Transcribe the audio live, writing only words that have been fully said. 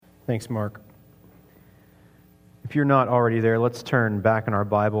Thanks, Mark. If you're not already there, let's turn back in our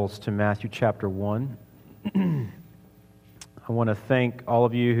Bibles to Matthew chapter 1. I want to thank all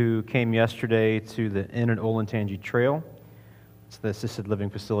of you who came yesterday to the Inn at Olentangy Trail. It's the assisted living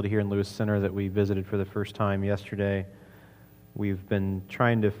facility here in Lewis Center that we visited for the first time yesterday. We've been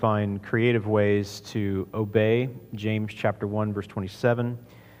trying to find creative ways to obey James chapter 1, verse 27,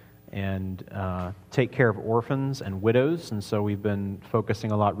 and take care of orphans and widows. And so we've been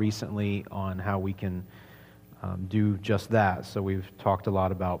focusing a lot recently on how we can do just that. So we've talked a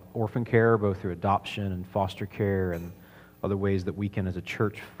lot about orphan care, both through adoption and foster care and other ways that we can, as a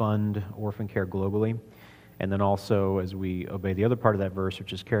church, fund orphan care globally. And then also, as we obey the other part of that verse,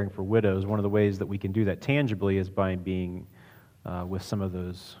 which is caring for widows, one of the ways that we can do that tangibly is by being with some of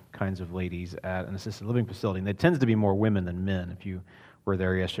those kinds of ladies at an assisted living facility. And it tends to be more women than men. If you were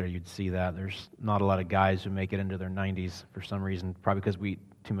there yesterday, you'd see that. There's not a lot of guys who make it into their 90s for some reason, probably because we eat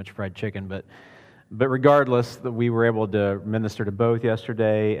too much fried chicken. But regardless, we were able to minister to both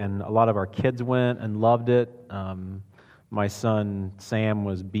yesterday, and a lot of our kids went and loved it. My son, Sam,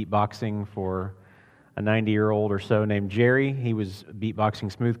 was beatboxing for a 90-year-old or so named Jerry. He was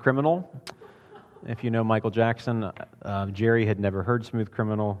beatboxing Smooth Criminal. If you know Michael Jackson, Jerry had never heard Smooth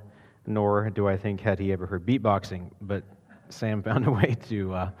Criminal, nor do I think had he ever heard beatboxing, but Sam found a way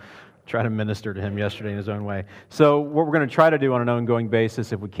to try to minister to him yesterday in his own way. So what we're going to try to do on an ongoing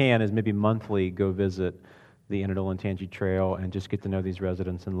basis, if we can, is maybe monthly go visit the Inn at Olentangy Trail and just get to know these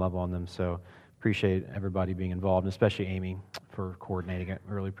residents and love on them. So appreciate everybody being involved, and especially Amy for coordinating it.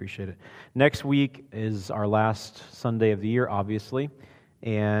 I really appreciate it. Next week is our last Sunday of the year, obviously.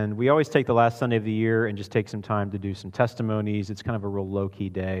 And we always take the last Sunday of the year and just take some time to do some testimonies. It's kind of a real low-key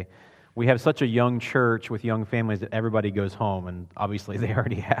day. We have such a young church with young families that everybody goes home, and obviously they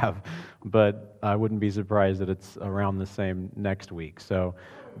already have. But I wouldn't be surprised that it's around the same next week. So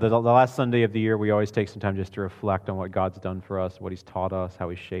the last Sunday of the year, we always take some time just to reflect on what God's done for us, what He's taught us, how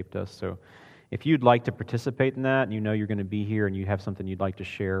He's shaped us. So if you'd like to participate in that, and you know you're going to be here and you have something you'd like to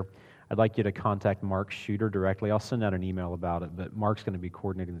share, I'd like you to contact Mark Shooter directly. I'll send out an email about it, but Mark's going to be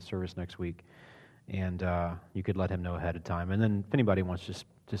coordinating the service next week, and you could let him know ahead of time. And then if anybody wants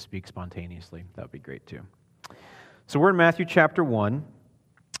to speak spontaneously, that would be great too. So we're in Matthew chapter 1,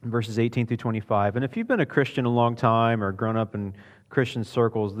 verses 18 through 25. And if you've been a Christian a long time or grown up in Christian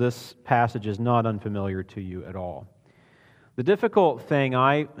circles, this passage is not unfamiliar to you at all. The difficult thing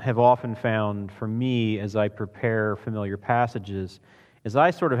I have often found for me as I prepare familiar passages is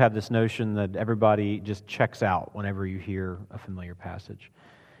I sort of have this notion that everybody just checks out whenever you hear a familiar passage.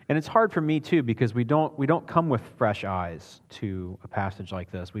 And it's hard for me too, because we don't come with fresh eyes to a passage like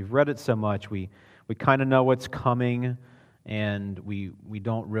this. We've read it so much, we kind of know what's coming, and we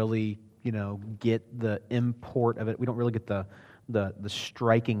don't really, get the import of it. We don't really get the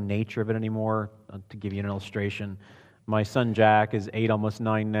striking nature of it anymore. To give you an illustration, my son Jack is 8, almost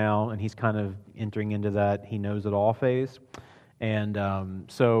 9 now, and he's kind of entering into that he knows it all phase. And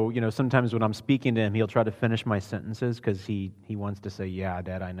so sometimes when I'm speaking to him, he'll try to finish my sentences because he wants to say, "Yeah,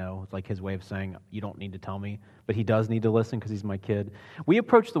 Dad, I know." It's like his way of saying, "You don't need to tell me," but he does need to listen because he's my kid. We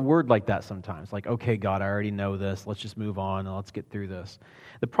approach the Word like that sometimes, like, "Okay, God, I already know this. Let's just move on and let's get through this."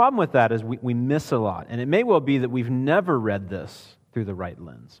 The problem with that is we miss a lot, and it may well be that we've never read this through the right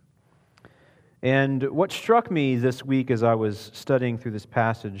lens. And what struck me this week as I was studying through this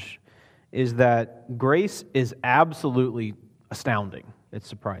passage is that grace is absolutely astounding. It's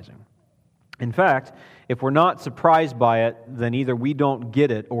surprising. In fact, if we're not surprised by it, then either we don't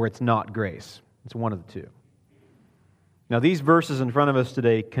get it or it's not grace. It's one of the two. Now, these verses in front of us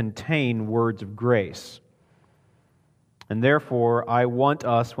today contain words of grace. And therefore, I want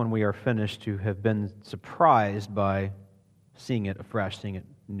us, when we are finished, to have been surprised by seeing it afresh, seeing it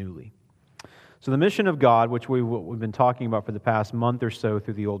newly. So the mission of God, which we've been talking about for the past month or so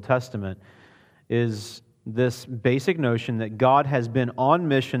through the Old Testament, is this basic notion that God has been on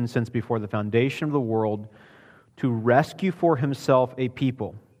mission since before the foundation of the world to rescue for Himself a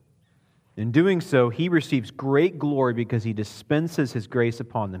people. In doing so, He receives great glory because He dispenses His grace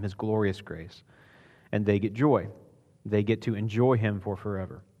upon them, His glorious grace, and they get joy. They get to enjoy Him for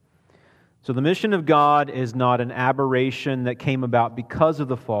forever. So the mission of God is not an aberration that came about because of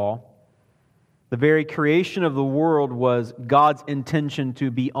the fall. The very creation of the world was God's intention to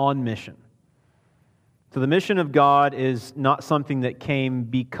be on mission. So the mission of God is not something that came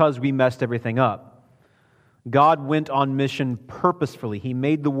because we messed everything up. God went on mission purposefully. He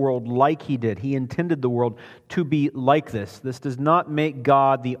made the world like He did. He intended the world to be like this. This does not make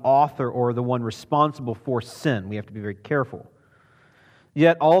God the author or the one responsible for sin. We have to be very careful.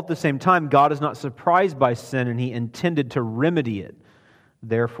 Yet, all at the same time, God is not surprised by sin, and He intended to remedy it.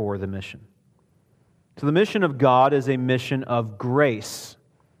 therefore the mission. So the mission of God is a mission of grace,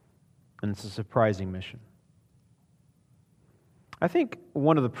 and it's a surprising mission. I think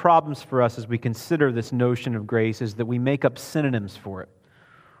one of the problems for us as we consider this notion of grace is that we make up synonyms for it,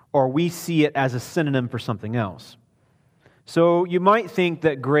 or we see it as a synonym for something else. So you might think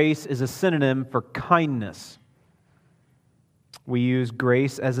that grace is a synonym for kindness. We use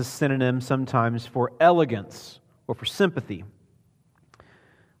grace as a synonym sometimes for elegance or for sympathy.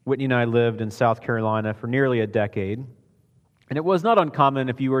 Whitney and I lived in South Carolina for nearly a decade, and it was not uncommon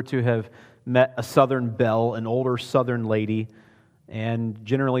if you were to have met a Southern belle, an older Southern lady, and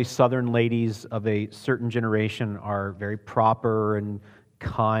generally Southern ladies of a certain generation are very proper and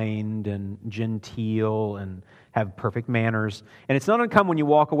kind and genteel and have perfect manners. And it's not uncommon when you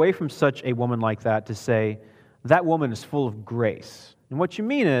walk away from such a woman like that to say, that woman is full of grace. And what you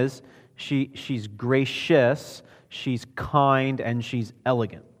mean is she's gracious, she's kind, and she's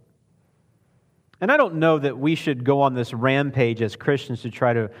elegant. And I don't know that we should go on this rampage as Christians to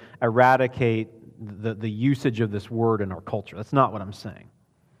try to eradicate the usage of this word in our culture. That's not what I'm saying.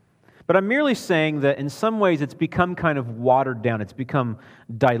 But I'm merely saying that in some ways it's become kind of watered down. It's become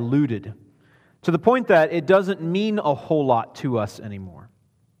diluted to the point that it doesn't mean a whole lot to us anymore.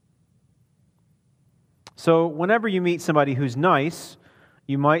 So whenever you meet somebody who's nice,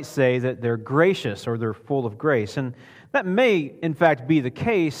 you might say that they're gracious or they're full of grace. And that may, in fact, be the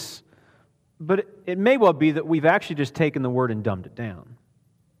case, but it may well be that we've actually just taken the word and dumbed it down.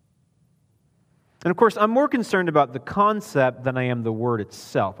 And of course, I'm more concerned about the concept than I am the word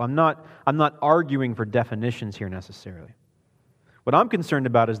itself. I'm not arguing for definitions here necessarily. What I'm concerned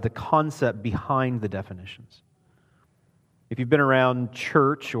about is the concept behind the definitions. If you've been around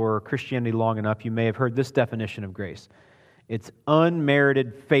church or Christianity long enough, you may have heard this definition of grace. It's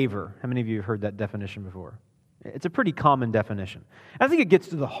unmerited favor. How many of you have heard that definition before? It's a pretty common definition. I think it gets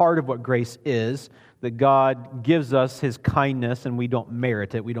to the heart of what grace is, that God gives us His kindness and we don't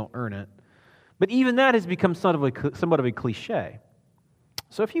merit it, we don't earn it. But even that has become somewhat of a cliche.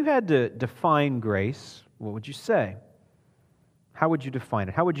 So if you had to define grace, what would you say? How would you define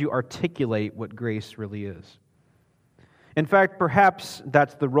it? How would you articulate what grace really is? In fact, perhaps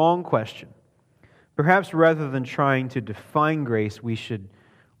that's the wrong question. Perhaps rather than trying to define grace, we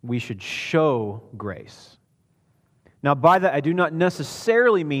should show grace. Now, by that, I do not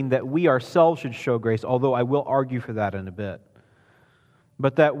necessarily mean that we ourselves should show grace, although I will argue for that in a bit.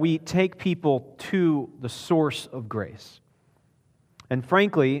 But that we take people to the source of grace. And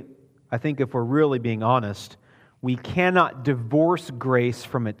frankly, I think if we're really being honest, we cannot divorce grace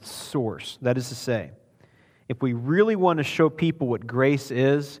from its source. That is to say, if we really want to show people what grace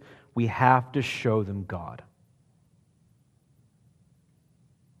is, we have to show them God.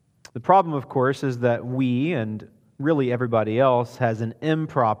 The problem, of course, is that we, and really everybody else, has an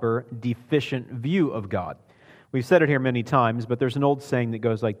improper, deficient view of God. We've said it here many times, but there's an old saying that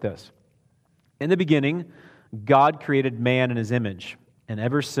goes like this. In the beginning, God created man in His image, and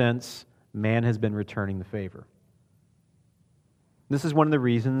ever since, man has been returning the favor. This is one of the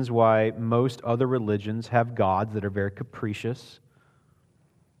reasons why most other religions have gods that are very capricious.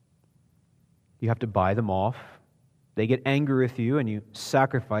 You have to buy them off. They get angry with you, and you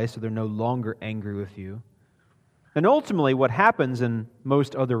sacrifice so they're no longer angry with you. And ultimately, what happens in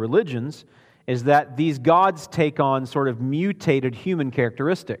most other religions is that these gods take on sort of mutated human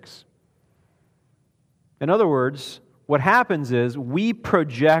characteristics. In other words, what happens is we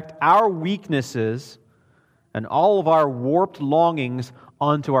project our weaknesses and all of our warped longings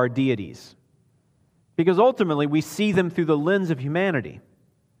onto our deities. Because ultimately, we see them through the lens of humanity.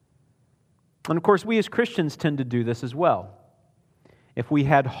 And of course, we as Christians tend to do this as well. If we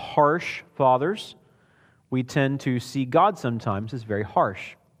had harsh fathers, we tend to see God sometimes as very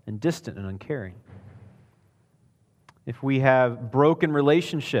harsh and distant and uncaring. If we have broken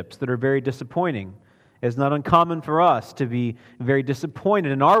relationships that are very disappointing, it's not uncommon for us to be very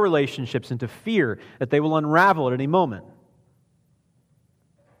disappointed in our relationships and to fear that they will unravel at any moment.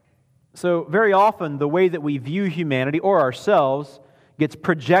 So very often, the way that we view humanity or ourselves gets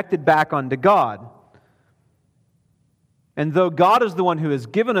projected back onto God. And though God is the one who has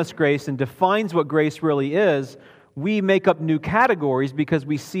given us grace and defines what grace really is, we make up new categories because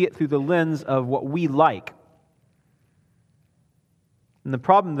we see it through the lens of what we like. And the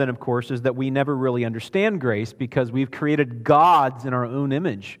problem then, of course, is that we never really understand grace because we've created gods in our own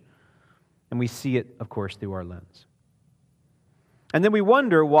image. And we see it, of course, through our lens. And then we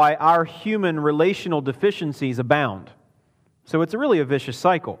wonder why our human relational deficiencies abound. So it's really a vicious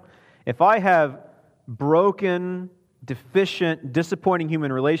cycle. If I have broken, deficient, disappointing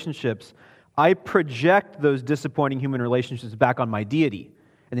human relationships, I project those disappointing human relationships back on my deity,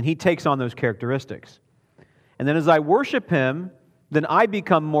 and then He takes on those characteristics. And then as I worship Him, then I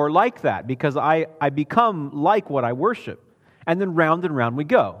become more like that, because I become like what I worship. And then round and round we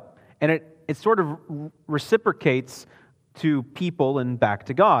go. And it sort of reciprocates to people and back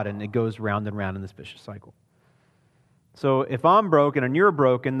to God, and it goes round and round in this vicious cycle. So if I'm broken and you're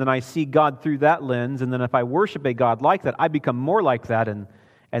broken, then I see God through that lens, and then if I worship a God like that, I become more like that, and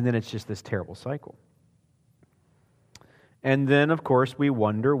then it's just this terrible cycle. And then, of course, we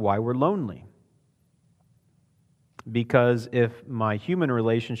wonder why we're lonely. Because if my human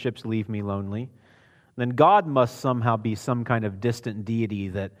relationships leave me lonely, then God must somehow be some kind of distant deity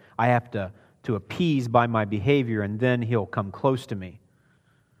that I have to appease by my behavior, and then He'll come close to me.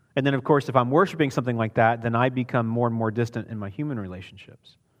 And then, of course, if I'm worshiping something like that, then I become more and more distant in my human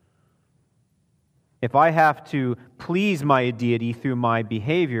relationships. If I have to please my deity through my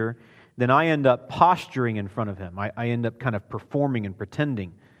behavior, then I end up posturing in front of Him. I end up kind of performing and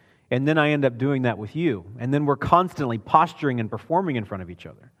pretending. And then I end up doing that with you. And then we're constantly posturing and performing in front of each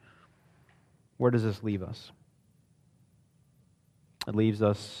other. Where does this leave us? It leaves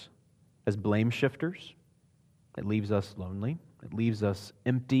us as blame shifters. It leaves us lonely. It leaves us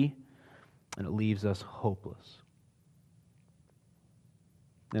empty. And it leaves us hopeless.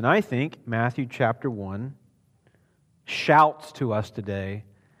 And I think Matthew chapter 1 shouts to us today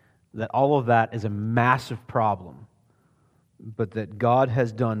that all of that is a massive problem, but that God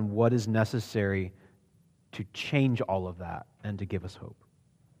has done what is necessary to change all of that and to give us hope.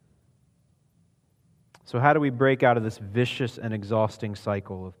 So how do we break out of this vicious and exhausting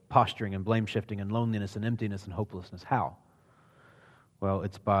cycle of posturing and blame shifting and loneliness and emptiness and hopelessness? How? Well,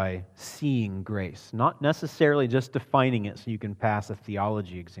 it's by seeing grace. Not necessarily just defining it so you can pass a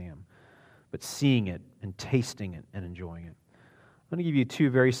theology exam, but seeing it and tasting it and enjoying it. I'm going to give you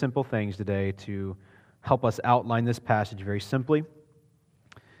two very simple things today to help us outline this passage very simply.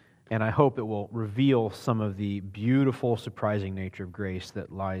 And I hope it will reveal some of the beautiful, surprising nature of grace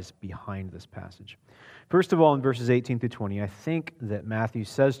that lies behind this passage. First of all, in verses 18 through 20, I think that Matthew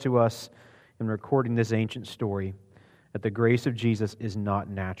says to us in recording this ancient story that the grace of Jesus is not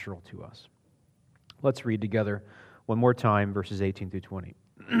natural to us. Let's read together one more time, verses 18 through 20.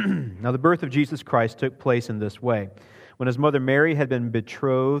 Now the birth of Jesus Christ took place in this way. When His mother Mary had been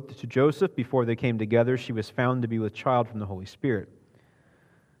betrothed to Joseph, before they came together, she was found to be with child from the Holy Spirit.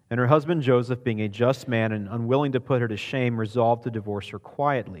 And her husband Joseph, being a just man and unwilling to put her to shame, resolved to divorce her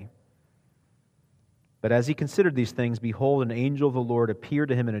quietly. But as he considered these things, behold, an angel of the Lord appeared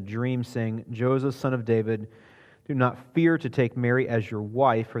to him in a dream, saying, Joseph, son of David, do not fear to take Mary as your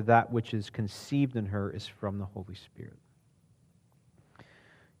wife, for that which is conceived in her is from the Holy Spirit.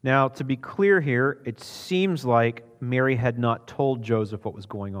 Now, to be clear here, it seems like Mary had not told Joseph what was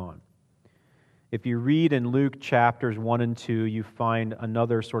going on. If you read in Luke chapters 1 and 2, you find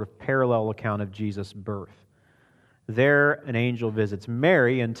another sort of parallel account of Jesus' birth. There, an angel visits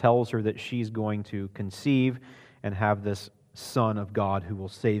Mary and tells her that she's going to conceive and have this Son of God who will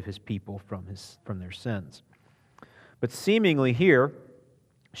save His people from their sins. But seemingly here,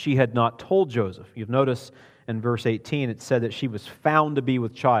 she had not told Joseph. You'll notice in verse 18, it said that she was found to be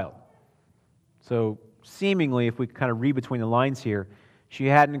with child. So seemingly, if we kind of read between the lines here, she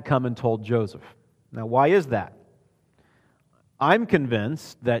hadn't come and told Joseph. Now, why is that? I'm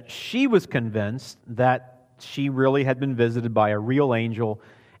convinced that she was convinced that she really had been visited by a real angel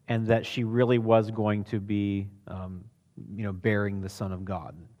and that she really was going to be, bearing the Son of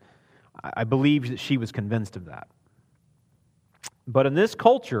God. I believe that she was convinced of that. But in this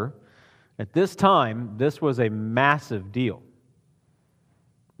culture, at this time, this was a massive deal,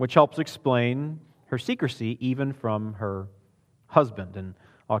 which helps explain her secrecy even from her husband. And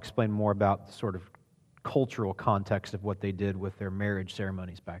I'll explain more about the sort of cultural context of what they did with their marriage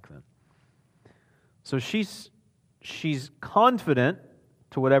ceremonies back then. So she's confident,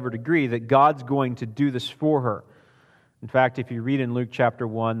 to whatever degree, that God's going to do this for her. In fact, if you read in Luke chapter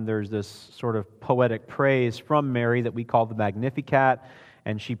 1, there's this sort of poetic praise from Mary that we call the Magnificat,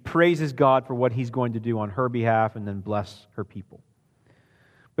 and she praises God for what He's going to do on her behalf and then bless her people.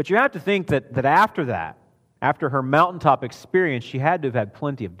 But you have to think that after that, after her mountaintop experience, she had to have had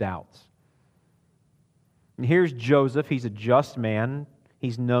plenty of doubts. And here's Joseph. He's a just man.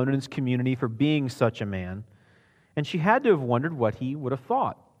 He's known in his community for being such a man. And she had to have wondered what he would have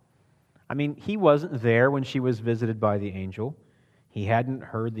thought. I mean, he wasn't there when she was visited by the angel. He hadn't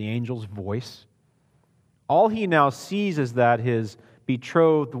heard the angel's voice. All he now sees is that his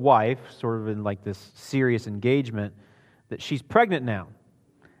betrothed wife, sort of in like this serious engagement, that she's pregnant now.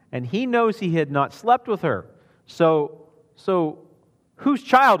 And he knows he had not slept with her. So whose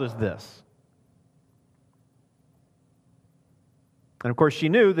child is this? And of course, she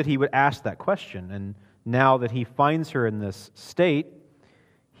knew that he would ask that question. And now that he finds her in this state,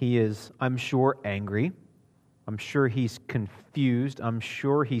 he is, I'm sure, angry. I'm sure he's confused. I'm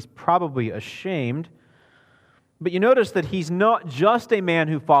sure he's probably ashamed. But you notice that he's not just a man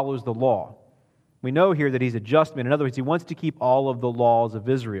who follows the law. We know here that he's a just man. In other words, he wants to keep all of the laws of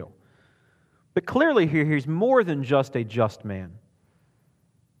Israel. But clearly here, he's more than just a just man.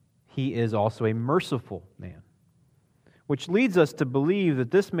 He is also a merciful man, which leads us to believe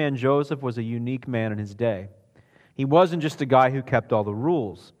that this man, Joseph, was a unique man in his day. He wasn't just a guy who kept all the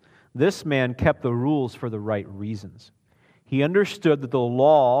rules. This man kept the rules for the right reasons. He understood that the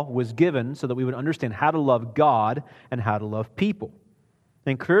law was given so that we would understand how to love God and how to love people.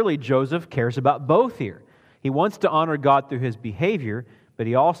 And clearly, Joseph cares about both here. He wants to honor God through his behavior, but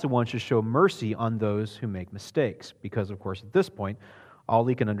he also wants to show mercy on those who make mistakes. Because, of course, at this point, all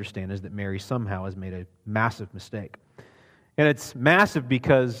he can understand is that Mary somehow has made a massive mistake. And it's massive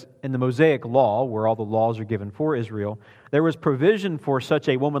because in the Mosaic law, where all the laws are given for Israel, there was provision for such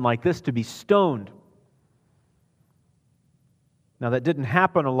a woman like this to be stoned. Now, that didn't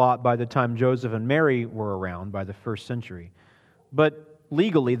happen a lot by the time Joseph and Mary were around, by the first century. But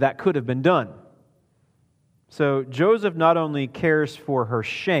legally, that could have been done. So Joseph not only cares for her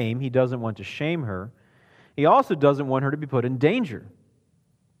shame, he doesn't want to shame her, he also doesn't want her to be put in danger.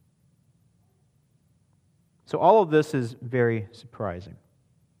 So all of this is very surprising.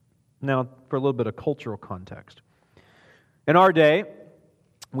 Now, for a little bit of cultural context. In our day,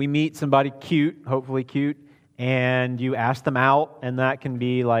 we meet somebody cute, hopefully cute, and you ask them out, and that can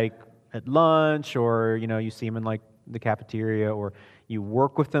be like at lunch, or you see them in like the cafeteria, or you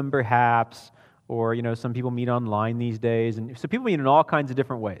work with them perhaps, or some people meet online these days, and so people meet in all kinds of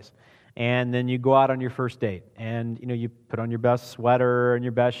different ways. And then you go out on your first date, and you put on your best sweater and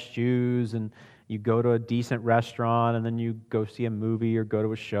your best shoes, and you go to a decent restaurant, and then you go see a movie or go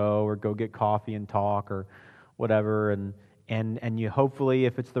to a show or go get coffee and talk or whatever, and you hopefully,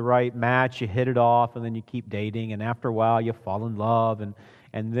 if it's the right match, you hit it off, and then you keep dating, and after a while you fall in love, and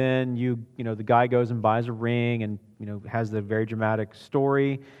then the guy goes and buys a ring and has the very dramatic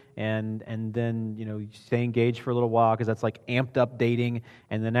story, and then you stay engaged for a little while because that's like amped up dating,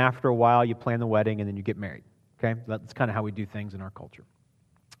 and then after a while you plan the wedding and then you get married. Okay, that's kind of how we do things in our culture.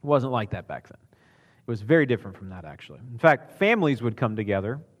 It wasn't like that back then. It was very different from that, actually. In fact, families would come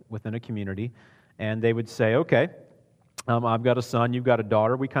together within a community, and they would say, okay, I've got a son, you've got a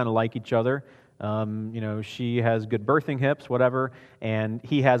daughter, we kind of like each other. She has good birthing hips, whatever, and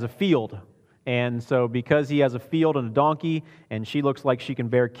he has a field. And so because he has a field and a donkey, and she looks like she can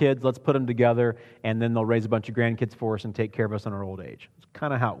bear kids, let's put them together, and then they'll raise a bunch of grandkids for us and take care of us in our old age. It's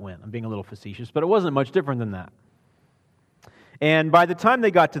kind of how it went. I'm being a little facetious, but it wasn't much different than that. And by the time they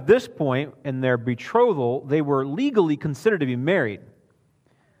got to this point in their betrothal, they were legally considered to be married.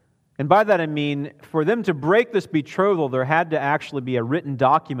 And by that I mean, for them to break this betrothal, there had to actually be a written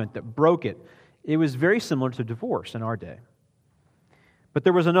document that broke it. It was very similar to divorce in our day. But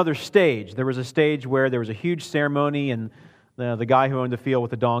there was another stage. There was a stage where there was a huge ceremony, and the guy who owned the field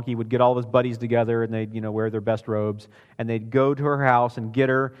with the donkey would get all of his buddies together, and they'd wear their best robes, and they'd go to her house and get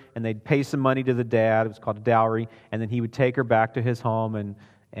her, and they'd pay some money to the dad. It was called a dowry, and then he would take her back to his home,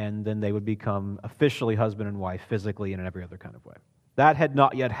 and then they would become officially husband and wife, physically and in every other kind of way. That had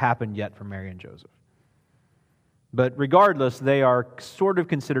not yet happened yet for Mary and Joseph. But regardless, they are sort of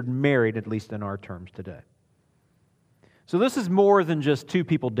considered married, at least in our terms today. So this is more than just two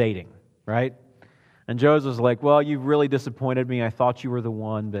people dating, right? And Joseph's like, well, you've really disappointed me. I thought you were the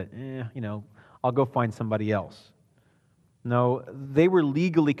one, but I'll go find somebody else. No, they were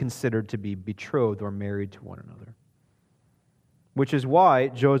legally considered to be betrothed or married to one another. Which is why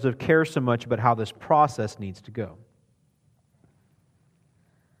Joseph cares so much about how this process needs to go.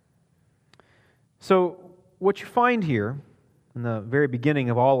 So what you find here in the very beginning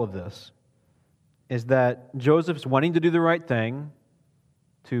of all of this is that Joseph's wanting to do the right thing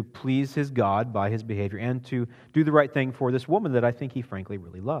to please his God by his behavior and to do the right thing for this woman that I think he frankly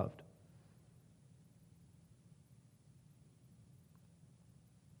really loved.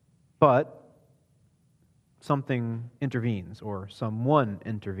 But something intervenes, or someone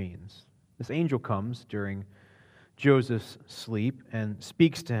intervenes. This angel comes during Joseph's sleep and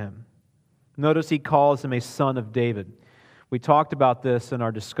speaks to him. Notice he calls him a son of David. We talked about this in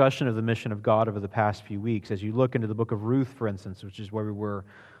our discussion of the mission of God over the past few weeks. As you look into the book of Ruth, for instance, which is where we were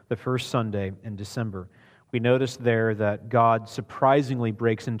the first Sunday in December, we noticed there that God surprisingly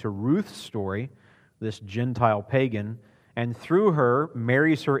breaks into Ruth's story, this Gentile pagan, and through her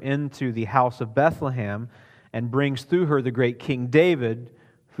marries her into the house of Bethlehem and brings through her the great King David,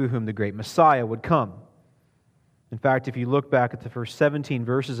 through whom the great Messiah would come. In fact, if you look back at the first 17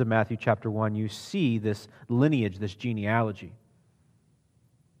 verses of Matthew chapter 1, you see this lineage, this genealogy.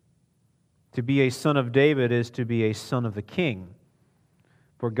 To be a son of David is to be a son of the king.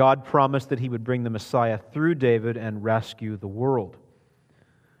 For God promised that He would bring the Messiah through David and rescue the world.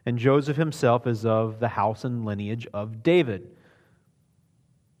 And Joseph himself is of the house and lineage of David.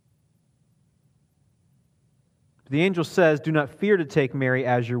 The angel says, "Do not fear to take Mary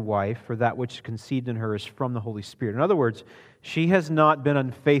as your wife, for that which is conceived in her is from the Holy Spirit." In other words, she has not been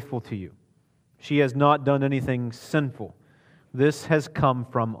unfaithful to you. She has not done anything sinful. This has come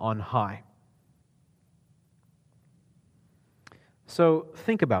from on high. So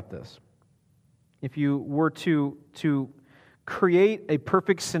think about this. If you were to create a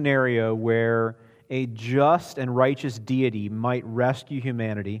perfect scenario where a just and righteous deity might rescue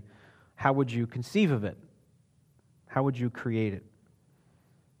humanity, how would you conceive of it? How would you create it?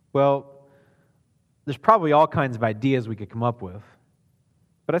 Well, there's probably all kinds of ideas we could come up with.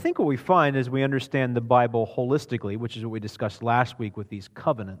 But I think what we find as we understand the Bible holistically, which is what we discussed last week with these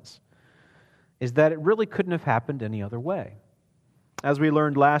covenants, is that it really couldn't have happened any other way. As we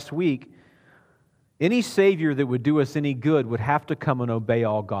learned last week, any Savior that would do us any good would have to come and obey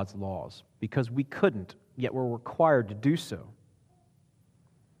all God's laws, because we couldn't, yet we're required to do so.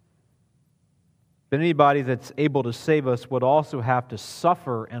 But anybody that's able to save us would also have to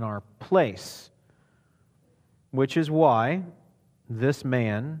suffer in our place, which is why this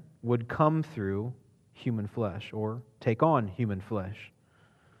man would come through human flesh or take on human flesh.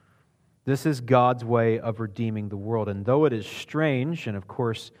 This is God's way of redeeming the world. And though it is strange, and of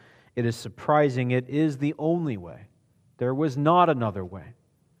course it is surprising, it is the only way. There was not another way.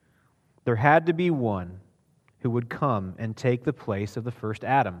 There had to be one who would come and take the place of the first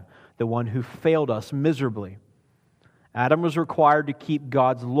Adam, the one who failed us miserably. Adam was required to keep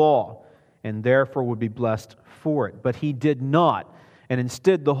God's law and therefore would be blessed for it. But he did not, and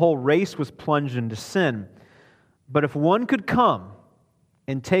instead the whole race was plunged into sin. But if one could come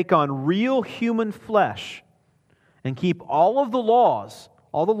and take on real human flesh and keep all of the laws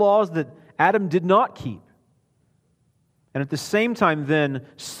that Adam did not keep, and at the same time then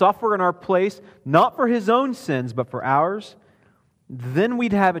suffer in our place, not for his own sins, but for ours, then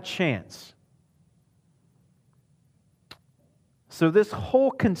we'd have a chance. So this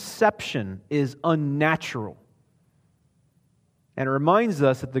whole conception is unnatural. And it reminds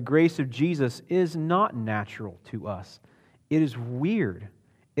us that the grace of Jesus is not natural to us. It is weird.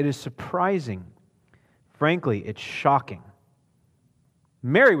 It is surprising. Frankly, it's shocking.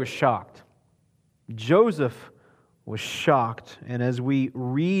 Mary was shocked. Joseph was shocked. And as we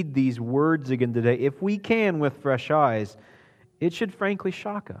read these words again today, if we can with fresh eyes, it should frankly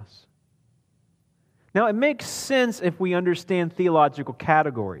shock us. Now, it makes sense if we understand theological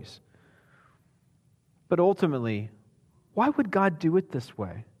categories. But ultimately, why would God do it this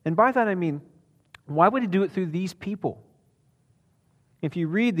way? And by that I mean, why would He do it through these people? If you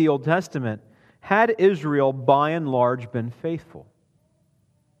read the Old Testament, had Israel by and large been faithful?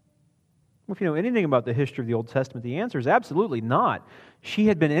 Well, if you know anything about the history of the Old Testament, the answer is absolutely not. She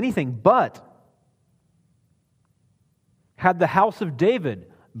had been anything but. Had the house of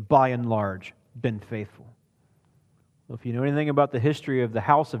David, by and large, been faithful? Well, if you know anything about the history of the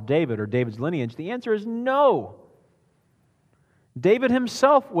house of David or David's lineage, the answer is no. David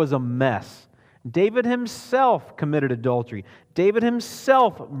himself was a mess. David himself committed adultery. David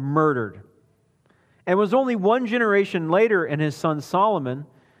himself murdered. And it was only one generation later in his son Solomon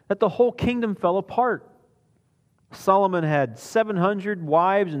that the whole kingdom fell apart. Solomon had 700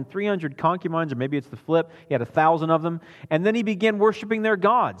 wives and 300 concubines, or maybe it's the flip. He had 1,000 of them. And then he began worshiping their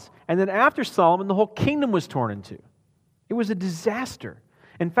gods. And then after Solomon, the whole kingdom was torn in two. It was a disaster.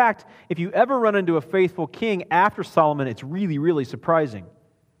 In fact, if you ever run into a faithful king after Solomon, it's really, really surprising.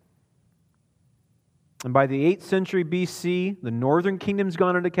 And by the 8th century BC, the northern kingdom's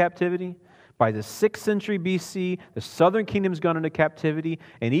gone into captivity. By the 6th century BC, the southern kingdom's gone into captivity.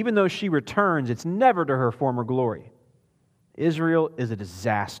 And even though she returns, it's never to her former glory. Israel is a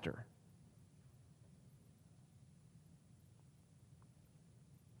disaster.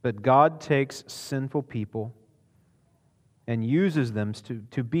 But God takes sinful people and uses them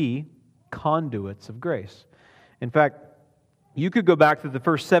to be conduits of grace. In fact, you could go back to the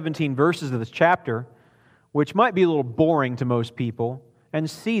first 17 verses of this chapter, which might be a little boring to most people, and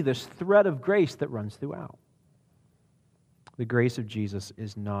see this thread of grace that runs throughout. The grace of Jesus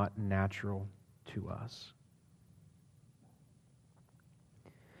is not natural to us.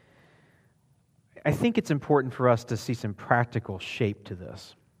 I think it's important for us to see some practical shape to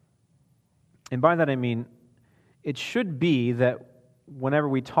this. And by that I mean, it should be that whenever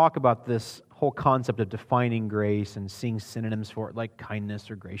we talk about this whole concept of defining grace and seeing synonyms for it, like kindness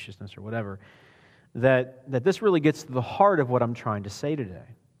or graciousness or whatever, that this really gets to the heart of what I'm trying to say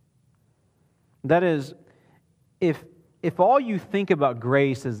today. That is, if all you think about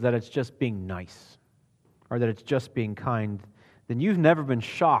grace is that it's just being nice or that it's just being kind, then you've never been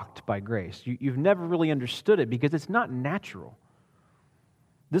shocked by grace. You've never really understood it because it's not natural.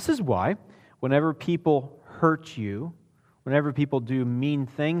 This is why whenever people hurt you, whenever people do mean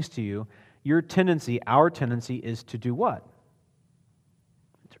things to you, our tendency is to do what?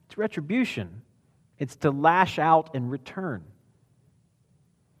 It's retribution. It's to lash out in return.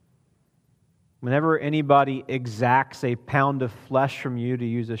 Whenever anybody exacts a pound of flesh from you, to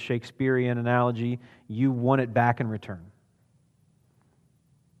use a Shakespearean analogy, you want it back in return.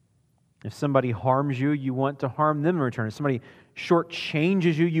 If somebody harms you, you want to harm them in return. If somebody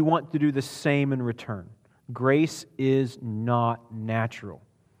shortchanges you, you want to do the same in return. Grace is not natural.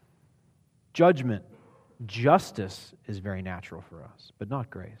 Judgment, justice is very natural for us, but not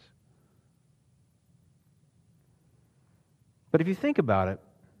grace. But if you think about it,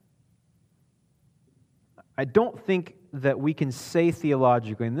 I don't think that we can say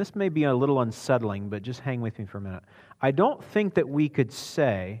theologically, and this may be a little unsettling, but just hang with me for a minute. I don't think that we could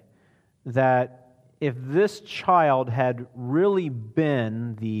say that if this child had really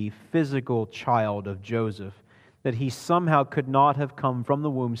been the physical child of Joseph, that he somehow could not have come from the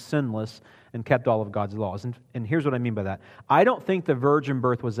womb sinless and kept all of God's laws. And here's what I mean by that. I don't think the virgin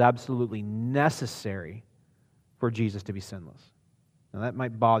birth was absolutely necessary for Jesus to be sinless. Now that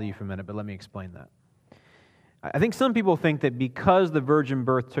might bother you for a minute, but let me explain that. I think some people think that because the virgin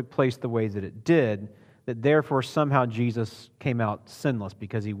birth took place the way that it did, that therefore somehow Jesus came out sinless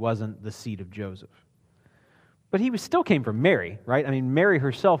because he wasn't the seed of Joseph. But he still came from Mary, right? I mean, Mary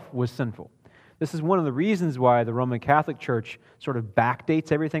herself was sinful. This is one of the reasons why the Roman Catholic Church sort of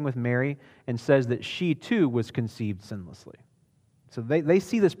backdates everything with Mary and says that she too was conceived sinlessly. So they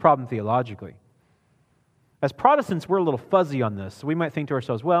see this problem theologically. As Protestants, we're a little fuzzy on this. So we might think to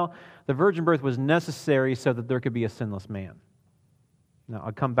ourselves, well, the virgin birth was necessary so that there could be a sinless man. Now,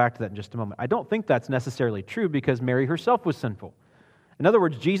 I'll come back to that in just a moment. I don't think that's necessarily true because Mary herself was sinful. In other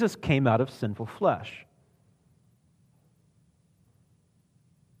words, Jesus came out of sinful flesh.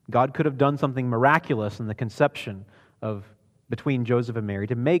 God could have done something miraculous in the conception between Joseph and Mary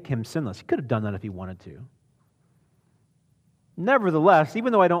to make him sinless. He could have done that if he wanted to. Nevertheless,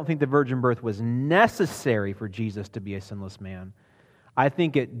 even though I don't think the virgin birth was necessary for Jesus to be a sinless man, I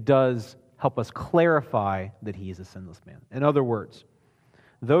think it does help us clarify that he is a sinless man. In other words,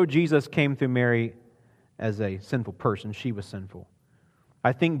 though Jesus came through Mary as a sinful person, she was sinful.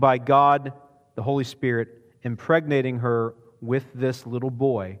 I think by God, the Holy Spirit, impregnating her with this little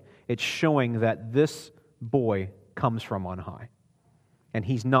boy, it's showing that this boy comes from on high. And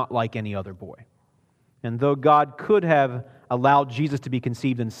he's not like any other boy. And though God could have allowed Jesus to be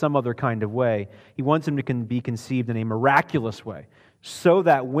conceived in some other kind of way, he wants him to be conceived in a miraculous way, so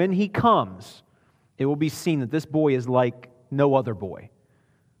that when he comes, it will be seen that this boy is like no other boy,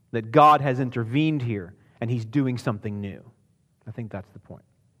 that God has intervened here, and he's doing something new. I think that's the point.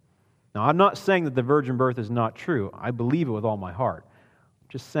 Now, I'm not saying that the virgin birth is not true. I believe it with all my heart. I'm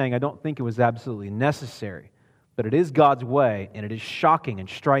just saying I don't think it was absolutely necessary. But it is God's way, and it is shocking and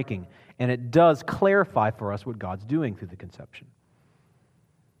striking, and it does clarify for us what God's doing through the conception.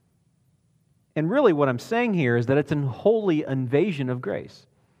 And really what I'm saying here is that it's an holy invasion of grace.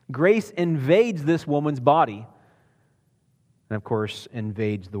 Grace invades this woman's body, and of course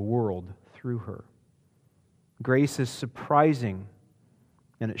invades the world through her. Grace is surprising,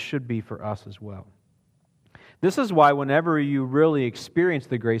 and it should be for us as well. This is why whenever you really experience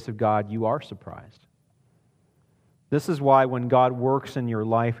the grace of God, you are surprised. This is why when God works in your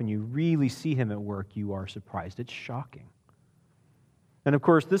life and you really see Him at work, you are surprised. It's shocking. And of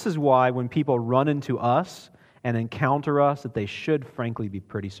course, this is why when people run into us and encounter us, that they should frankly be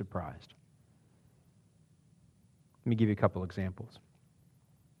pretty surprised. Let me give you a couple examples.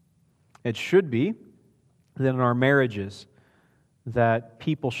 It should be that in our marriages, that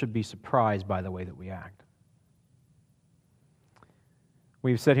people should be surprised by the way that we act.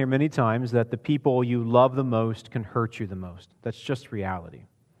 We've said here many times that the people you love the most can hurt you the most. That's just reality.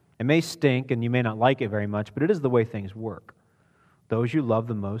 It may stink and you may not like it very much, but it is the way things work. Those you love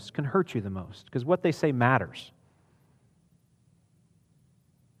the most can hurt you the most because what they say matters.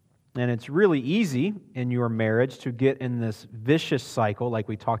 And it's really easy in your marriage to get in this vicious cycle, like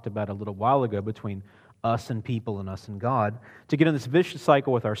we talked about a little while ago, between us and people and us and God, to get in this vicious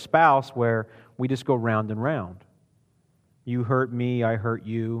cycle with our spouse where we just go round and round. You hurt me, I hurt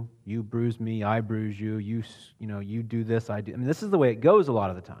you. You bruise me, I bruise you. You do this, I do. I mean, this is the way it goes a lot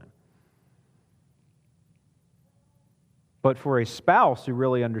of the time. But for a spouse who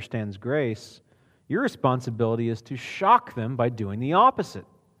really understands grace, your responsibility is to shock them by doing the opposite.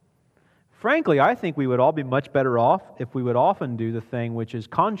 Frankly, I think we would all be much better off if we would often do the thing which is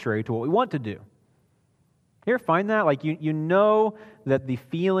contrary to what we want to do. You ever find that? Like you know that the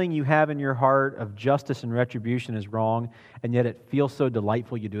feeling you have in your heart of justice and retribution is wrong, and yet it feels so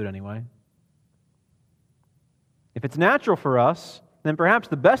delightful you do it anyway. If it's natural for us, then perhaps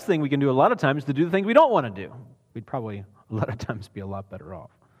the best thing we can do a lot of times is to do the things we don't want to do. We'd probably a lot of times be a lot better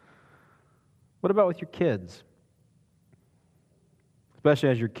off. What about with your kids? Especially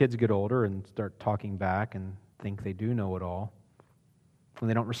as your kids get older and start talking back and think they do know it all. When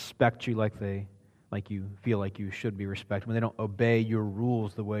they don't respect you like you feel like you should be respected, when they don't obey your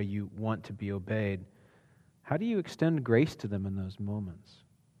rules the way you want to be obeyed, how do you extend grace to them in those moments?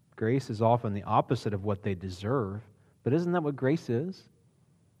 Grace is often the opposite of what they deserve, but isn't that what grace is?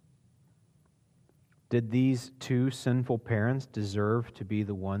 Did these two sinful parents deserve to be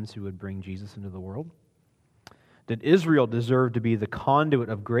the ones who would bring Jesus into the world? Did Israel deserve to be the conduit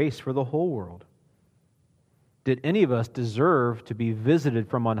of grace for the whole world? Did any of us deserve to be visited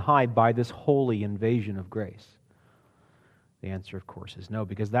from on high by this holy invasion of grace? The answer, of course, is no,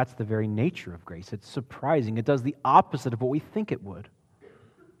 because that's the very nature of grace. It's surprising. It does the opposite of what we think it would.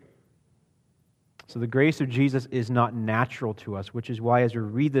 So the grace of Jesus is not natural to us, which is why as we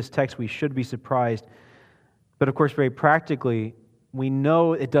read this text, we should be surprised. But of course, very practically, we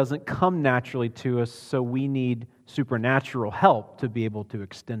know it doesn't come naturally to us, so we need supernatural help to be able to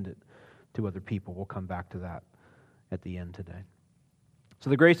extend it to other people. We'll come back to that at the end today. So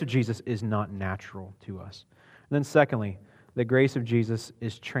the grace of Jesus is not natural to us. And then secondly, the grace of Jesus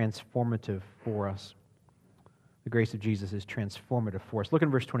is transformative for us. The grace of Jesus is transformative for us. Look in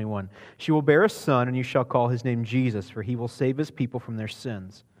verse 21. She will bear a son, and you shall call his name Jesus, for he will save his people from their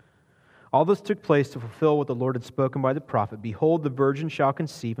sins. All this took place to fulfill what the Lord had spoken by the prophet. Behold, the virgin shall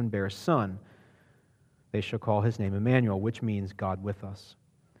conceive and bear a son. They shall call his name Emmanuel, which means God with us.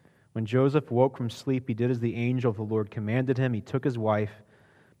 When Joseph woke from sleep, he did as the angel of the Lord commanded him. He took his wife,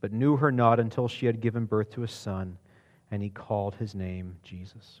 but knew her not until she had given birth to a son, and he called his name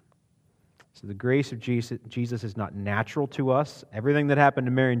Jesus. So the grace of Jesus is not natural to us. Everything that happened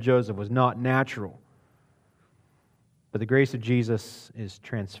to Mary and Joseph was not natural. But the grace of Jesus is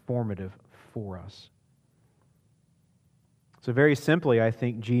transformative for us. So very simply, I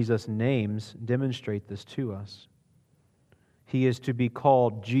think Jesus' names demonstrate this to us. He is to be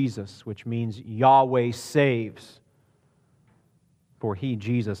called Jesus, which means Yahweh saves. For he,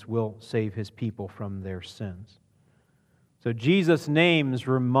 Jesus, will save his people from their sins. So Jesus' names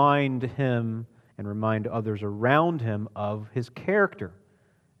remind him and remind others around him of his character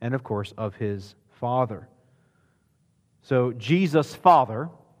and, of course, of his Father. So Jesus' Father,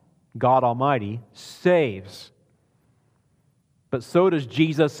 God Almighty, saves. But so does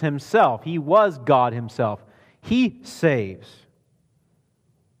Jesus himself. He was God himself. He saves.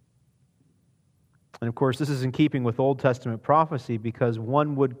 And of course, this is in keeping with Old Testament prophecy because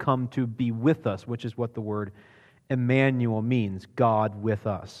one would come to be with us, which is what the word Emmanuel means, God with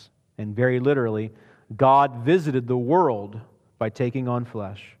us. And very literally, God visited the world by taking on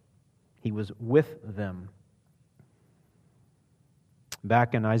flesh. He was with them.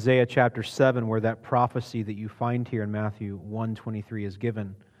 Back in Isaiah chapter 7, where that prophecy that you find here in Matthew 1:23 is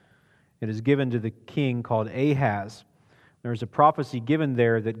given, it is given to the king called Ahaz. There's a prophecy given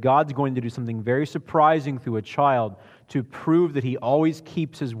there that God's going to do something very surprising through a child to prove that he always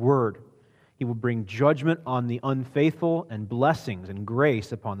keeps his word. He will bring judgment on the unfaithful and blessings and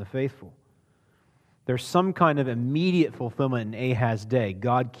grace upon the faithful. There's some kind of immediate fulfillment in Ahaz's day.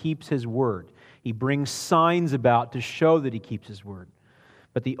 God keeps his word. He brings signs about to show that he keeps his word.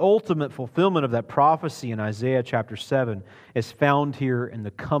 But the ultimate fulfillment of that prophecy in Isaiah chapter 7 is found here in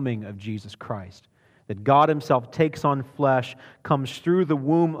the coming of Jesus Christ. That God himself takes on flesh, comes through the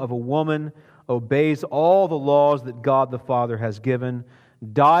womb of a woman, obeys all the laws that God the Father has given,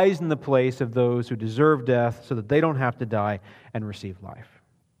 dies in the place of those who deserve death so that they don't have to die and receive life.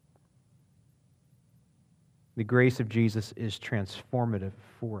 The grace of Jesus is transformative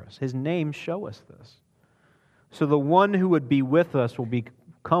for us. His names show us this. So the one who would be with us will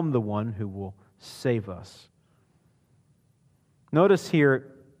become the one who will save us. Notice here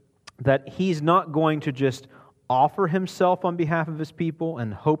that he's not going to just offer himself on behalf of his people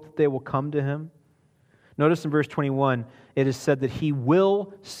and hope that they will come to him. Notice in verse 21, it is said that he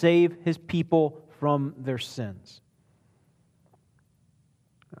will save his people from their sins.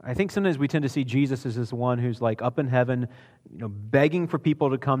 I think sometimes we tend to see Jesus as this one who's like up in heaven, begging for people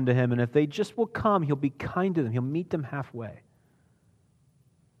to come to him, and if they just will come, he'll be kind to them. He'll meet them halfway.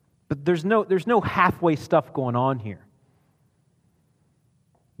 But there's no halfway stuff going on here.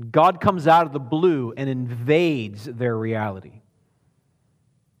 God comes out of the blue and invades their reality.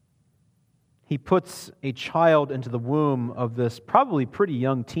 He puts a child into the womb of this probably pretty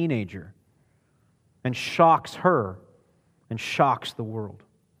young teenager and shocks her and shocks the world.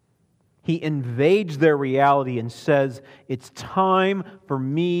 He invades their reality and says, it's time for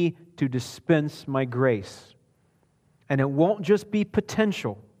me to dispense my grace. And it won't just be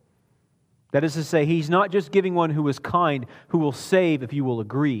potential. That is to say, he's not just giving one who is kind, who will save if you will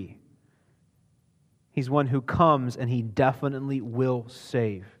agree. He's one who comes and he definitely will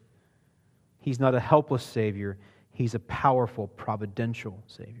save. He's not a helpless Savior. He's a powerful, providential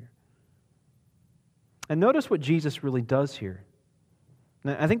Savior. And notice what Jesus really does here.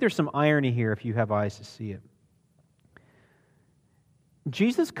 Now, I think there's some irony here if you have eyes to see it.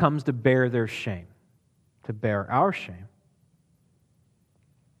 Jesus comes to bear their shame, to bear our shame.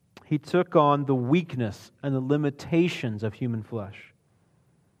 He took on the weakness and the limitations of human flesh,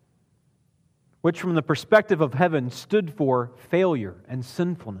 which from the perspective of heaven stood for failure and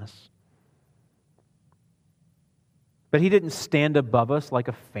sinfulness. But he didn't stand above us like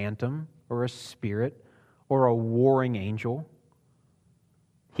a phantom or a spirit or a warring angel.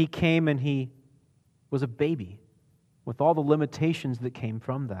 He came and he was a baby with all the limitations that came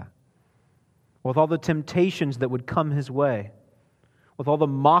from that, with all the temptations that would come his way, with all the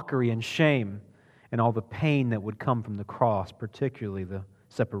mockery and shame and all the pain that would come from the cross, particularly the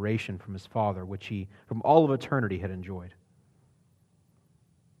separation from his Father, which he, from all of eternity, had enjoyed.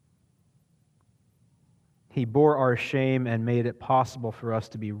 He bore our shame and made it possible for us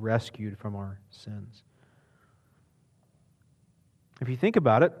to be rescued from our sins. If you think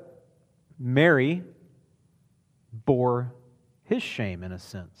about it, Mary bore his shame in a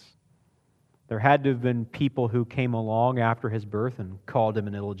sense. There had to have been people who came along after his birth and called him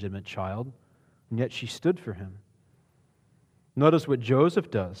an illegitimate child, and yet she stood for him. Notice what Joseph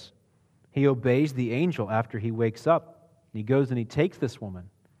does. He obeys the angel after he wakes up. He goes and he takes this woman.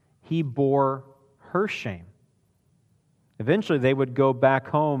 He bore her shame. Eventually they would go back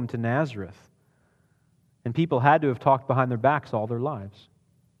home to Nazareth, and people had to have talked behind their backs all their lives.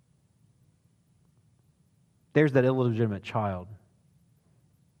 There's that illegitimate child.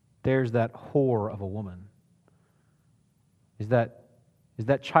 There's that whore of a woman. Is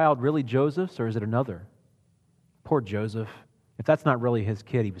that child really Joseph's, or is it another? Poor Joseph. If that's not really his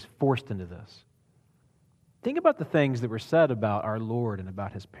kid, he was forced into this. Think about the things that were said about our Lord and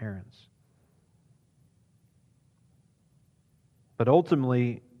about his parents. But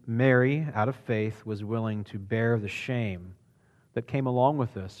ultimately, Mary, out of faith, was willing to bear the shame that came along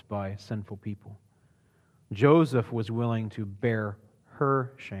with this by sinful people. Joseph was willing to bear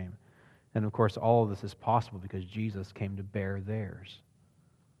her shame. And of course, all of this is possible because Jesus came to bear theirs.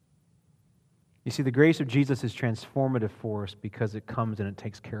 You see, the grace of Jesus is transformative for us because it comes and it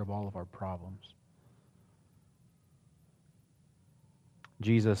takes care of all of our problems.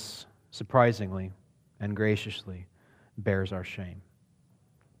 Jesus, surprisingly and graciously, bears our shame.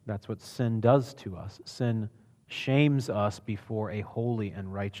 That's what sin does to us. Sin shames us before a holy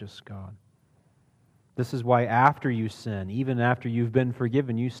and righteous God. This is why after you sin, even after you've been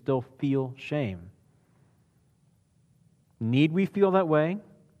forgiven, you still feel shame. Need we feel that way?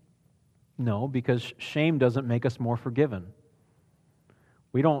 No, because shame doesn't make us more forgiven.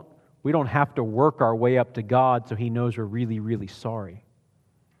 We don't have to work our way up to God so He knows we're really, really sorry.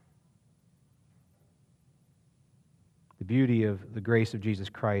 The beauty of the grace of Jesus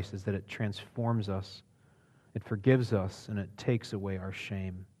Christ is that it transforms us, it forgives us, and it takes away our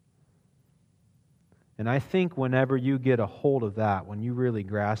shame. And I think whenever you get a hold of that, when you really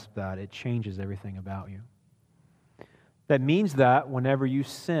grasp that, it changes everything about you. That means that whenever you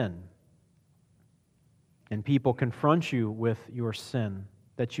sin, and people confront you with your sin,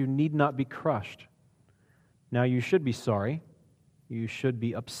 that you need not be crushed. Now, you should be sorry. You should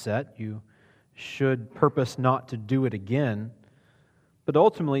be upset. You should purpose not to do it again. But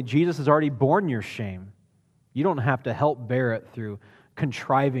ultimately, Jesus has already borne your shame. You don't have to help bear it through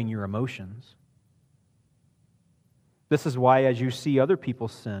contriving your emotions. This is why, as you see other people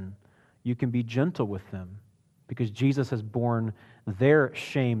sin, you can be gentle with them, because Jesus has borne their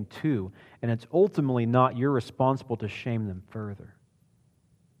shame too, and it's ultimately not your responsible to shame them further.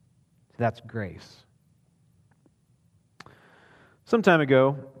 That's grace. Some time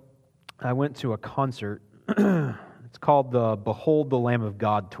ago, I went to a concert. It's called the Behold the Lamb of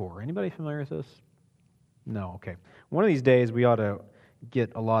God tour. Anybody familiar with this? No, okay. One of these days we ought to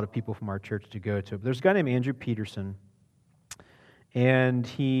get a lot of people from our church to go to it. But there's a guy named Andrew Peterson, and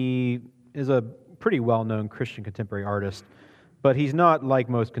he is a pretty well-known Christian contemporary artist, but he's not like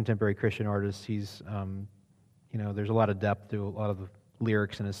most contemporary Christian artists. He's, there's a lot of depth to a lot of the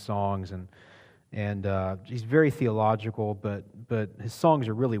lyrics in his songs, and he's very theological, but his songs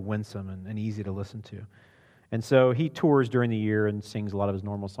are really winsome and easy to listen to. And so he tours during the year and sings a lot of his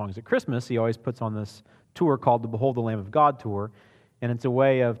normal songs. At Christmas, he always puts on this tour called the Behold the Lamb of God tour, and it's a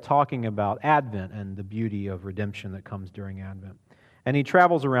way of talking about Advent and the beauty of redemption that comes during Advent. And he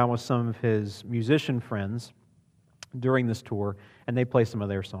travels around with some of his musician friends during this tour, and they play some of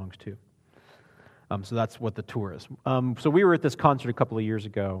their songs too. So that's what the tour is. So we were at this concert a couple of years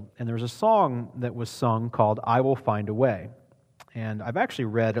ago, and there was a song that was sung called I Will Find a Way. And I've actually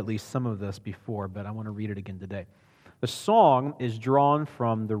read at least some of this before, but I want to read it again today. The song is drawn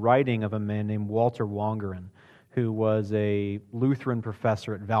from the writing of a man named Walter Wangerin, who was a Lutheran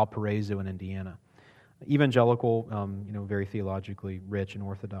professor at Valparaiso in Indiana. Evangelical, very theologically rich and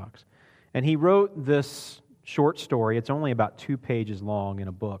orthodox. And he wrote this short story. It's only about 2 pages long in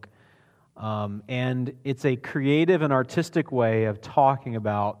a book. And it's a creative and artistic way of talking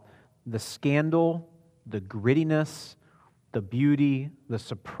about the scandal, the grittiness, the beauty, the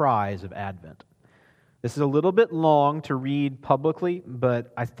surprise of Advent. This is a little bit long to read publicly,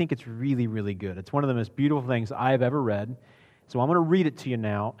 but I think it's really, really good. It's one of the most beautiful things I've ever read. So I'm going to read it to you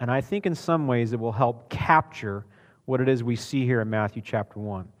now, and I think in some ways it will help capture what it is we see here in Matthew chapter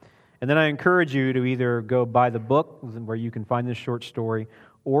 1. And then I encourage you to either go buy the book where you can find this short story,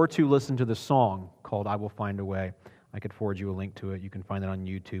 or to listen to the song called I Will Find a Way. I could forward you a link to it. You can find it on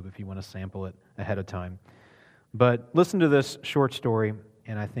YouTube if you want to sample it ahead of time. But listen to this short story,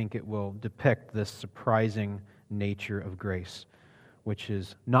 and I think it will depict this surprising nature of grace, which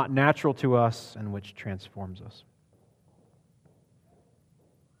is not natural to us and which transforms us.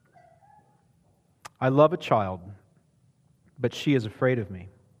 I love a child, but she is afraid of me.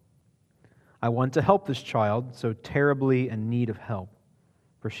 I want to help this child, so terribly in need of help,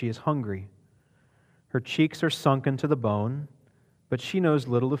 for she is hungry. Her cheeks are sunken to the bone, but she knows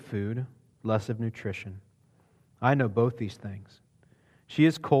little of food, less of nutrition. I know both these things. She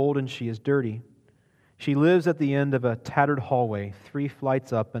is cold and she is dirty. She lives at the end of a tattered hallway, 3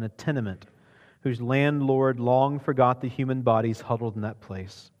 flights up in a tenement, whose landlord long forgot the human bodies huddled in that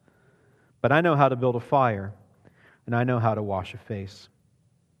place. But I know how to build a fire, and I know how to wash a face.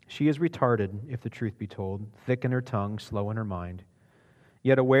 She is retarded, if the truth be told, thick in her tongue, slow in her mind,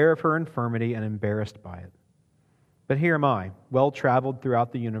 yet aware of her infirmity and embarrassed by it. But here am I, well-traveled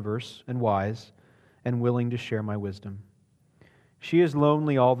throughout the universe, and wise, and willing to share my wisdom. She is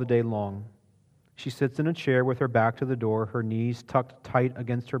lonely all the day long. She sits in a chair with her back to the door, her knees tucked tight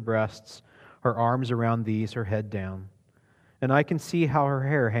against her breasts, her arms around these, her head down. And I can see how her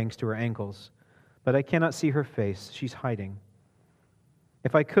hair hangs to her ankles, but I cannot see her face. She's hiding.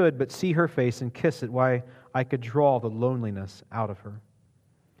 If I could but see her face and kiss it, why, I could draw the loneliness out of her.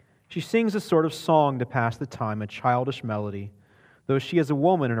 She sings a sort of song to pass the time, a childish melody, though she is a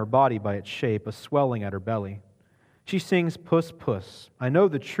woman in her body by its shape, a swelling at her belly. She sings Puss, Puss. I know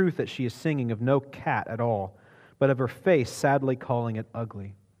the truth that she is singing of no cat at all, but of her face sadly calling it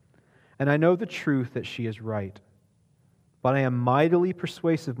ugly. And I know the truth that she is right. But I am mightily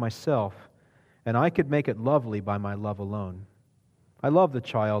persuasive myself, and I could make it lovely by my love alone. I love the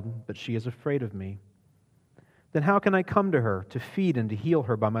child, but she is afraid of me. Then how can I come to her, to feed and to heal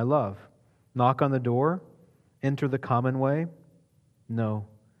her by my love? Knock on the door? Enter the common way? No.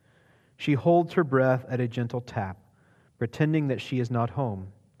 She holds her breath at a gentle tap, pretending that she is not home.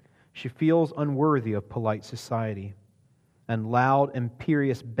 She feels unworthy of polite society, and loud,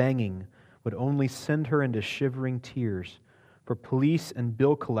 imperious banging would only send her into shivering tears, for police and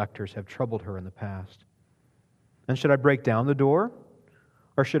bill collectors have troubled her in the past. And should I break down the door?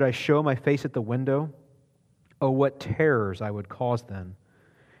 Or should I show my face at the window? Oh, what terrors I would cause then.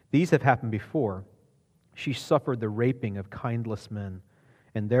 These have happened before. She suffered the raping of kindless men,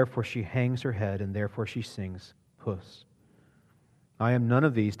 and therefore she hangs her head, and therefore she sings, Puss. I am none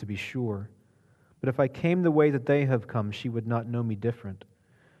of these, to be sure. But if I came the way that they have come, she would not know me different.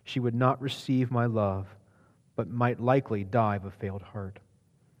 She would not receive my love, but might likely die of a failed heart.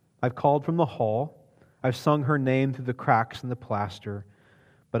 I've called from the hall. I've sung her name through the cracks in the plaster.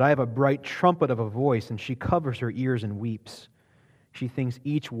 But I have a bright trumpet of a voice, and she covers her ears and weeps. She thinks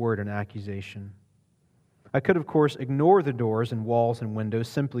each word an accusation. I could, of course, ignore the doors and walls and windows,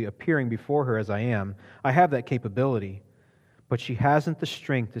 simply appearing before her as I am. I have that capability. But she hasn't the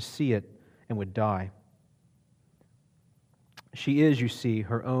strength to see it and would die. She is, you see,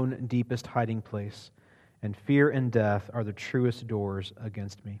 her own deepest hiding place, and fear and death are the truest doors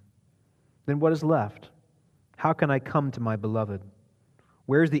against me. Then what is left? How can I come to my beloved?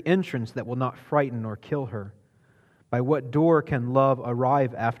 Where is the entrance that will not frighten or kill her? By what door can love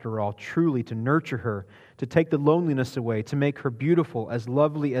arrive after all, truly to nurture her, to take the loneliness away, to make her beautiful, as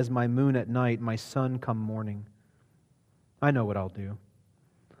lovely as my moon at night, my sun come morning? I know what I'll do.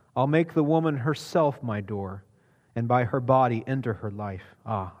 I'll make the woman herself my door, and by her body enter her life.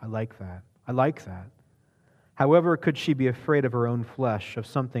 Ah, I like that. I like that. However could she be afraid of her own flesh, of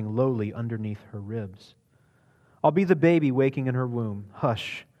something lowly underneath her ribs? I'll be the baby waking in her womb.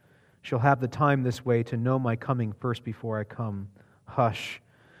 Hush. She'll have the time this way to know my coming first before I come. Hush.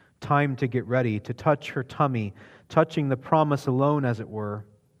 Time to get ready, to touch her tummy, touching the promise alone, as it were.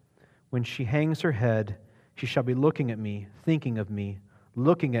 When she hangs her head, she shall be looking at me, thinking of me,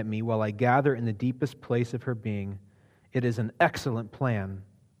 looking at me while I gather in the deepest place of her being. It is an excellent plan.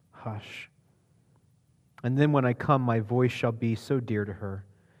 Hush. And then when I come, my voice shall be so dear to her.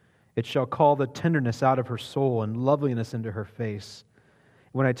 It shall call the tenderness out of her soul and loveliness into her face.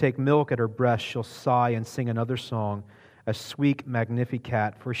 When I take milk at her breast, she'll sigh and sing another song, a sweet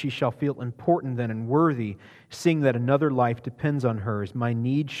Magnificat, for she shall feel important then and worthy, seeing that another life depends on hers. My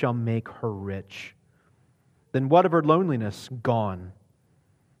need shall make her rich. Then what of her loneliness? Gone.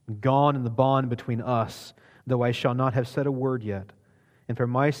 Gone in the bond between us, though I shall not have said a word yet. And for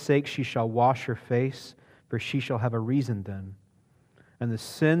my sake she shall wash her face, for she shall have a reason then. And the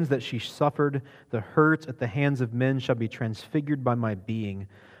sins that she suffered, the hurts at the hands of men, shall be transfigured by my being.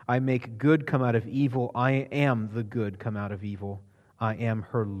 I make good come out of evil. I am the good come out of evil. I am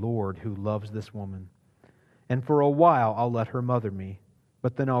her Lord who loves this woman. And for a while I'll let her mother me,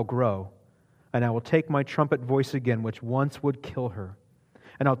 but then I'll grow, and I will take my trumpet voice again, which once would kill her.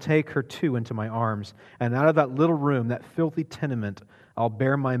 And I'll take her too into my arms, and out of that little room, that filthy tenement, I'll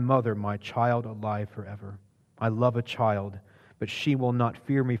bear my mother, my child, alive forever. I love a child, but she will not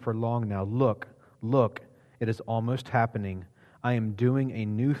fear me for long now. Look, look, it is almost happening. I am doing a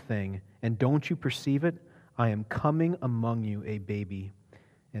new thing, and don't you perceive it? I am coming among you a baby,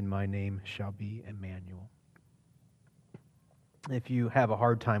 and my name shall be Emmanuel. If you have a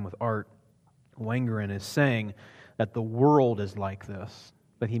hard time with art, Wangerin is saying that the world is like this,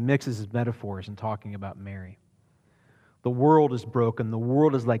 but he mixes his metaphors in talking about Mary. The world is broken. The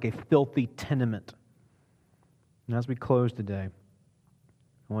world is like a filthy tenement. And as we close today,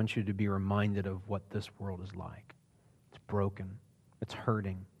 I want you to be reminded of what this world is like. It's broken. It's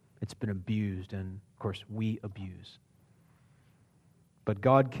hurting. It's been abused. And, of course, we abuse. But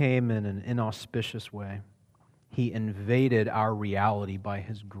God came in an inauspicious way. He invaded our reality by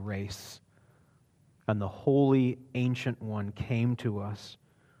His grace. And the Holy Ancient One came to us.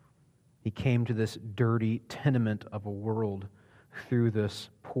 He came to this dirty tenement of a world through this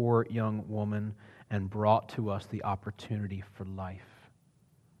poor young woman and brought to us the opportunity for life.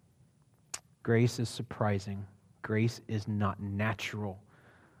 Grace is surprising. Grace is not natural.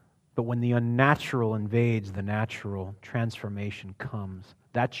 But when the unnatural invades the natural, transformation comes.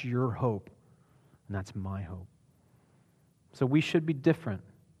 That's your hope, and that's my hope. So we should be different.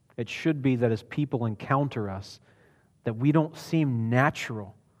 It should be that as people encounter us, that we don't seem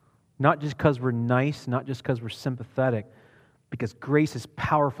natural. Not just because we're nice, not just because we're sympathetic, because grace is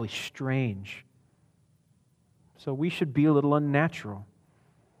powerfully strange. So we should be a little unnatural.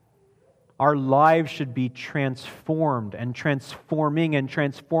 Our lives should be transformed and transforming and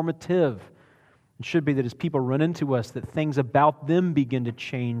transformative. It should be that as people run into us, that things about them begin to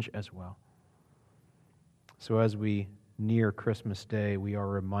change as well. So as we near Christmas Day, we are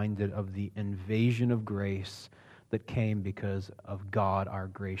reminded of the invasion of grace that came because of God, our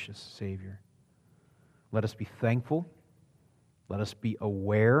gracious Savior. Let us be thankful. Let us be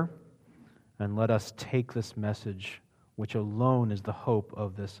aware. And let us take this message, which alone is the hope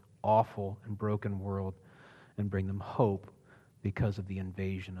of this awful and broken world, and bring them hope because of the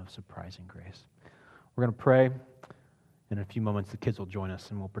invasion of surprising grace. We're going to pray. In a few moments, the kids will join us,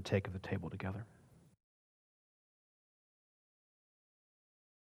 and we'll partake of the table together.